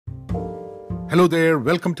Hello there,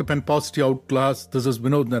 welcome to Pen Positive Outclass. This is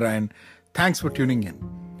Vinod Narayan. Thanks for tuning in.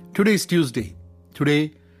 Today is Tuesday.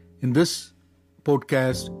 Today, in this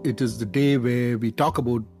podcast, it is the day where we talk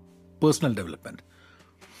about personal development.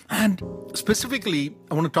 And specifically,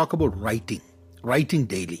 I want to talk about writing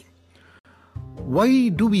daily. Why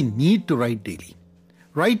do we need to write daily?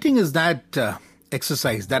 Writing is that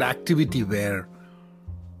exercise, that activity where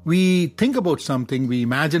we think about something, we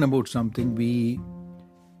imagine about something, we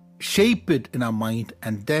shape it in our mind,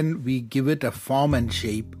 and then we give it a form and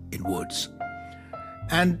shape in words.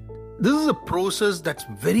 And this is a process that's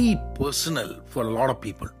very personal for a lot of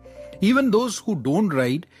people. Even those who don't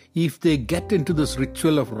write, if they get into this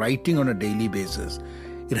ritual of writing on a daily basis,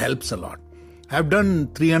 it helps a lot. I've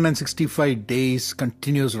done 365 days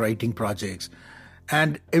continuous writing projects,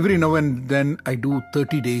 and every now and then I do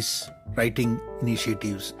 30 days writing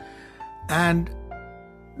initiatives. And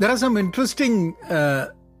there are some interesting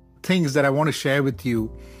things that I want to share with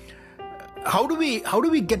you. How do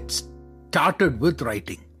we get started with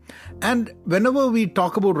writing? And whenever we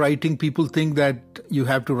talk about writing, people think that you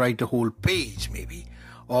have to write a whole page maybe,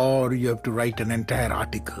 or you have to write an entire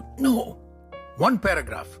article. No, one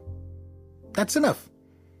paragraph. That's enough.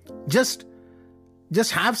 Just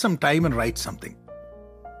have some time and write something.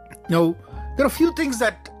 Now, there are a few things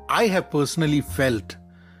that I have personally felt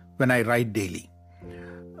when I write daily.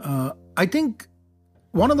 I think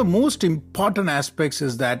one of the most important aspects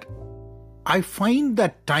is that I find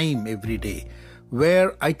that time every day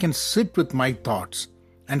where I can sit with my thoughts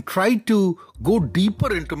and try to go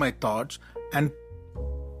deeper into my thoughts and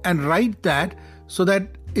write that, so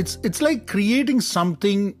that it's like creating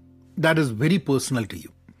something that is very personal to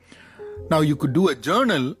you. Now, you could do a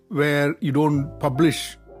journal where you don't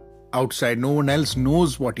publish outside, no one else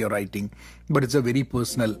knows what you're writing, but it's a very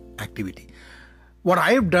personal activity. What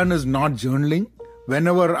I have done is not journaling.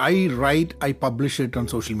 Whenever I write, I publish it on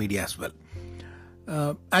social media as well.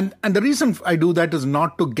 And the reason I do that is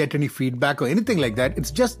not to get any feedback or anything like that.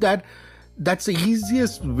 It's just that that's the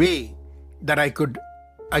easiest way that I could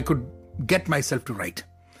get myself to write.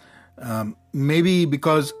 Maybe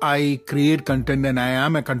because I create content and I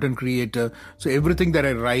am a content creator. So everything that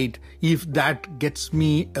I write, if that gets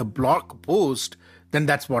me a blog post, then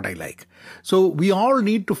that's what I like. So we all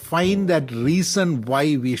need to find that reason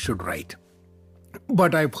why we should write.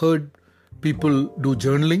 But I've heard people do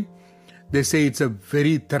journaling. They say it's a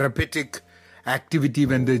very therapeutic activity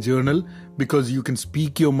when they journal, because you can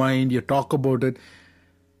speak your mind, you talk about it.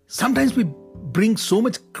 Sometimes we bring so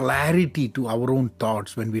much clarity to our own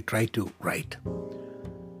thoughts when we try to write.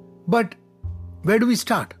 But where do we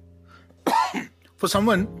start? For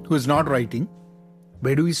someone who is not writing,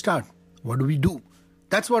 where do we start? What do we do?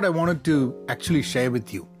 That's what I wanted to actually share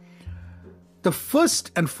with you. The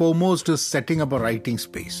first and foremost is setting up a writing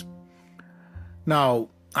space. Now,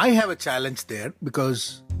 I have a challenge there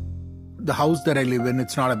because the house that I live in,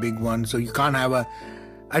 it's not a big one. So you can't have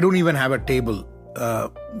I don't even have a table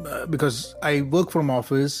because I work from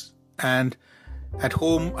office, and at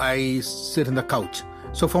home I sit on the couch.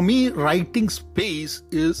 So for me, writing space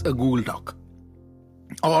is a Google Doc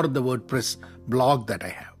or the WordPress blog that I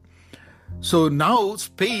have. So now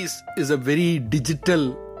space is a very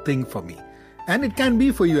digital thing for me. And it can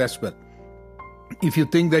be for you as well. If you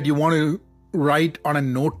think that you want to write on a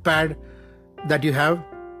notepad that you have,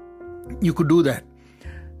 you could do that.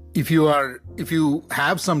 If you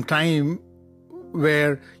have some time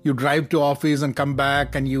where you drive to office and come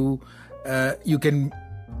back, and you can,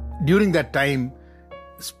 during that time,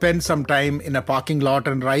 spend some time in a parking lot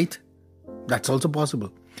and write, that's also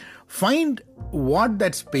possible. Find what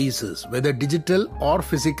that space is, whether digital or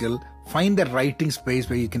physical. Find that writing space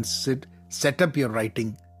where you can set up your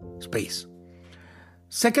writing space.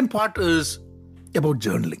 Second part is about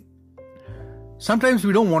journaling. Sometimes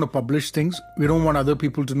we don't want to publish things. We don't want other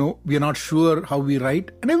people to know. We are not sure how we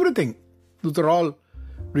write and everything. Those are all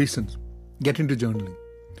reasons. Get into journaling.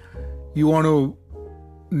 You want to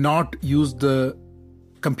not use the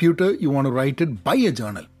computer. You want to write it. Buy a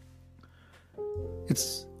journal.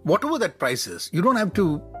 It's whatever that price is. You don't have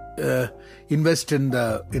to invest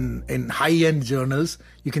in high-end journals.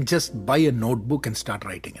 You can just buy a notebook and start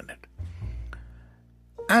writing in it.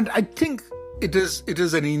 And I think it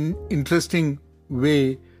is an interesting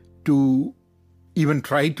way to even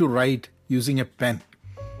try to write using a pen.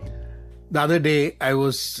 The other day I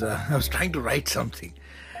was trying to write something.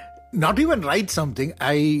 Not even write something.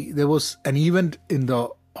 There was an event in the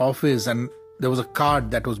office, and there was a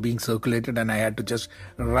card that was being circulated, and I had to just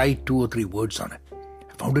write 2 or 3 words on it.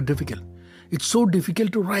 I found it difficult. It's so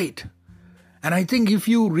difficult to write. And I think if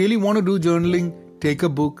you really want to do journaling, take a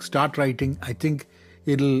book, start writing. I think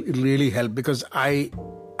it'll really help, because I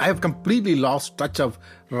have completely lost touch of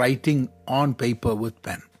writing on paper with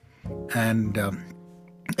pen, and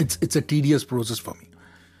it's a tedious process for me.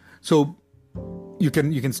 So you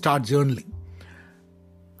can start journaling.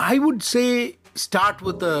 I would say start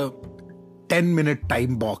with a 10-minute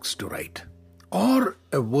time box to write, or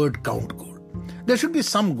a word count goal. There should be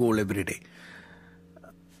some goal every day.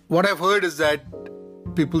 What I've heard is that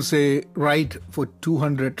people say write for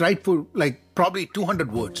like probably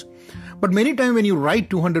 200 words. But many times when you write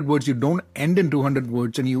 200 words, you don't end in 200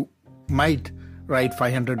 words, and you might write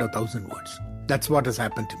 500 or 1,000 words. That's what has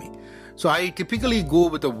happened to me. So I typically go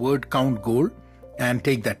with a word count goal and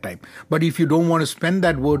take that time. But if you don't want to spend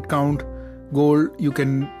that word count goal, you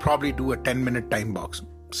can probably do a 10-minute time box.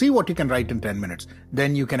 See what you can write in 10 minutes.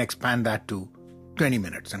 Then you can expand that to 20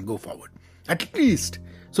 minutes and go forward. At least.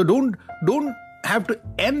 So don't have to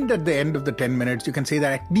end at the end of the 10 minutes. You can say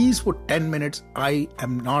that at least for 10 minutes, I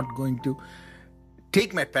am not going to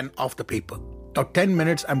take my pen off the paper. Or 10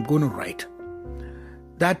 minutes, I'm going to write.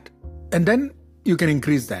 That, and then you can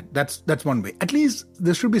increase that. That's one way. At least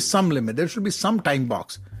there should be some limit. There should be some time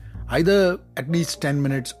box. Either at least 10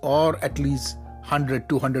 minutes or at least 100,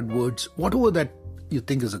 200 words, whatever that you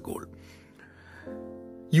think is a goal.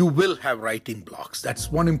 You will have writing blocks. That's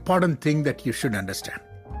one important thing that you should understand.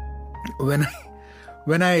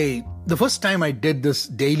 The first time I did this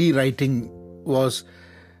daily writing was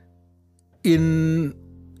in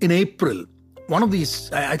April. One of these,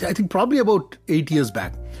 I think probably about 8 years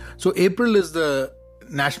back. So April is the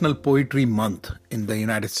National Poetry Month in the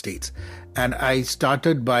United States. And I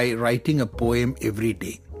started by writing a poem every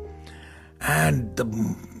day. And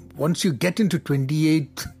once you get into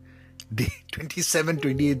 28th day, 27th,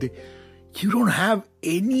 28th day, you don't have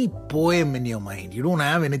any poem in your mind. You don't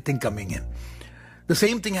have anything coming in. The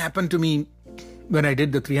same thing happened to me when I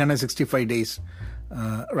did the 365 days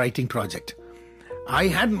writing project. I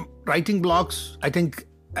had writing blocks. I think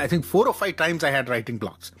 4 or 5 times I had writing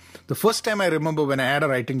blocks. The first time I remember when I had a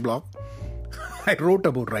writing block, I wrote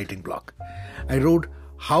about writing block. I wrote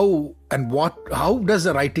how does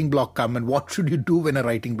a writing block come, and what should you do when a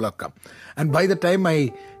writing block comes. And by the time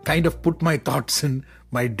I kind of put my thoughts in,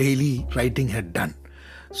 my daily writing had done.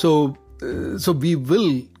 So we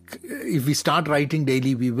will, if we start writing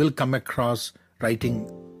daily, we will come across writing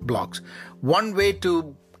blocks. One way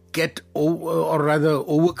to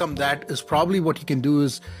overcome that is probably what you can do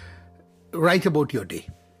is write about your day.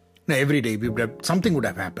 Now, every day something would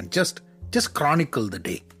have happened. Just chronicle the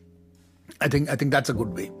day. I think that's a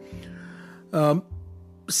good way.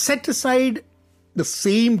 Set aside the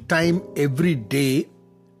same time every day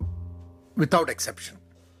without exception,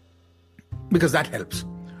 because that helps.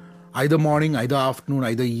 Either morning, either afternoon,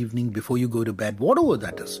 either evening, before you go to bed, whatever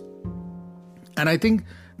that is. And I think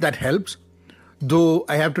that helps. Though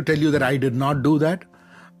I have to tell you that I did not do that.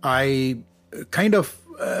 I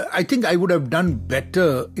think I would have done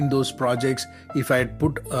better in those projects if I had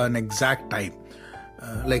put an exact time.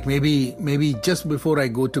 Like maybe just before I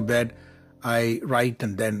go to bed, I write,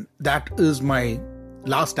 and then that is my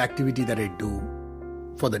last activity that I do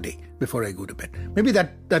for the day before I go to bed. Maybe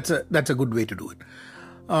that's a good way to do it.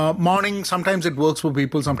 Morning, sometimes it works for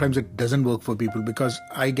people, sometimes it doesn't work for people, because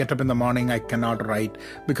I get up in the morning, I cannot write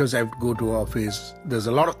because I have to go to office. There's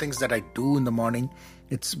a lot of things that I do in the morning.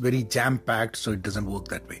 It's very jam-packed, so it doesn't work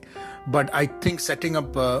that way. But I think setting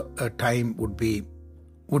up a time would be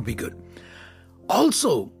good.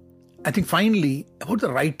 Also, I think finally, about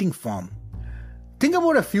the writing form. Think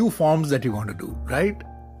about a few forms that you want to do, right?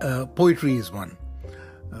 Poetry is one.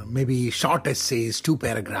 Maybe short essays, 2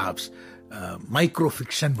 paragraphs.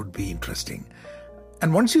 Microfiction would be interesting.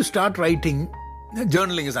 And once you start writing,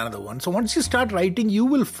 journaling is another one. So once you start writing, you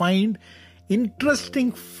will find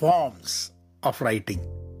interesting forms of writing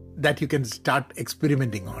that you can start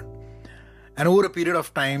experimenting on. And over a period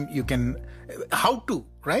of time, you can,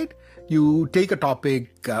 right? You take a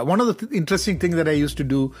topic. One of the interesting things that I used to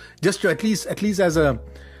do, just to at least as a,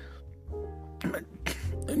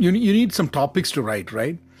 you need some topics to write,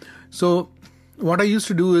 right? So what I used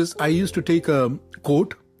to do is I used to take a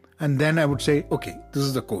quote, and then I would say, okay, this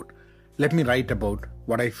is the quote. Let me write about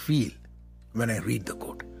what I feel when I read the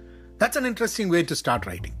quote. That's an interesting way to start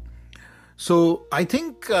writing. So I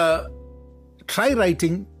think try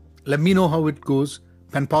writing. Let me know how it goes.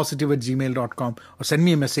 penpositive@gmail.com, or send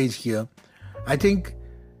me a message here. I think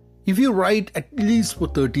if you write at least for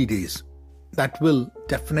 30 days, that will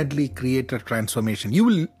definitely create a transformation.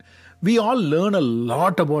 We all learn a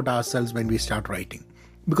lot about ourselves when we start writing,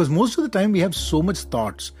 because most of the time we have so much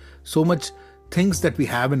thoughts, so much things that we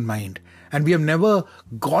have in mind, and we have never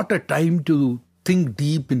got a time to think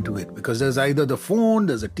deep into it, because there's either the phone,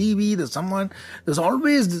 there's a TV, there's someone, there's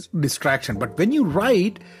always this distraction. But when you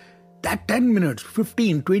write, that 10 minutes,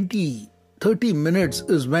 15, 20, 30 minutes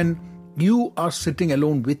is when you are sitting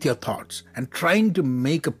alone with your thoughts and trying to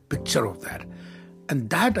make a picture of that. And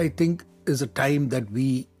that, I think, is a time that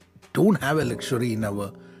we don't have a luxury in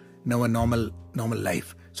our normal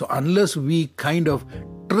life. So unless we kind of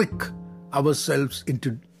trick ourselves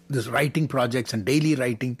into this writing projects and daily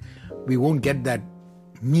writing, we won't get that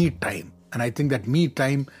me time. And I think that me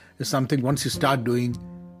time is something, once you start doing,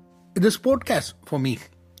 this podcast for me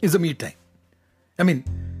is a me time. I mean,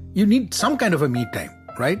 you need some kind of a me time,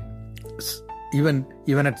 right? Even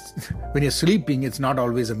when you're sleeping, it's not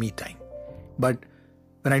always a me time. But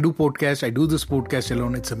when I do podcast, I do this podcast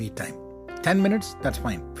alone, it's a me time. 10 minutes, that's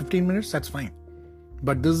fine. 15 minutes, that's fine.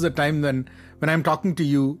 But this is the time when I'm talking to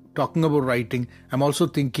you, talking about writing, I'm also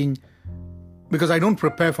thinking, because I don't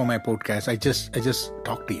prepare for my podcast, I just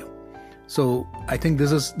talk to you. So I think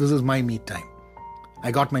this is my me time.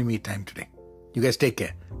 I got my me time today. You guys take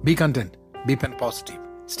care. Be content. Be pen positive.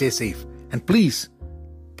 Stay safe. And please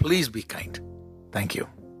be kind. Thank you.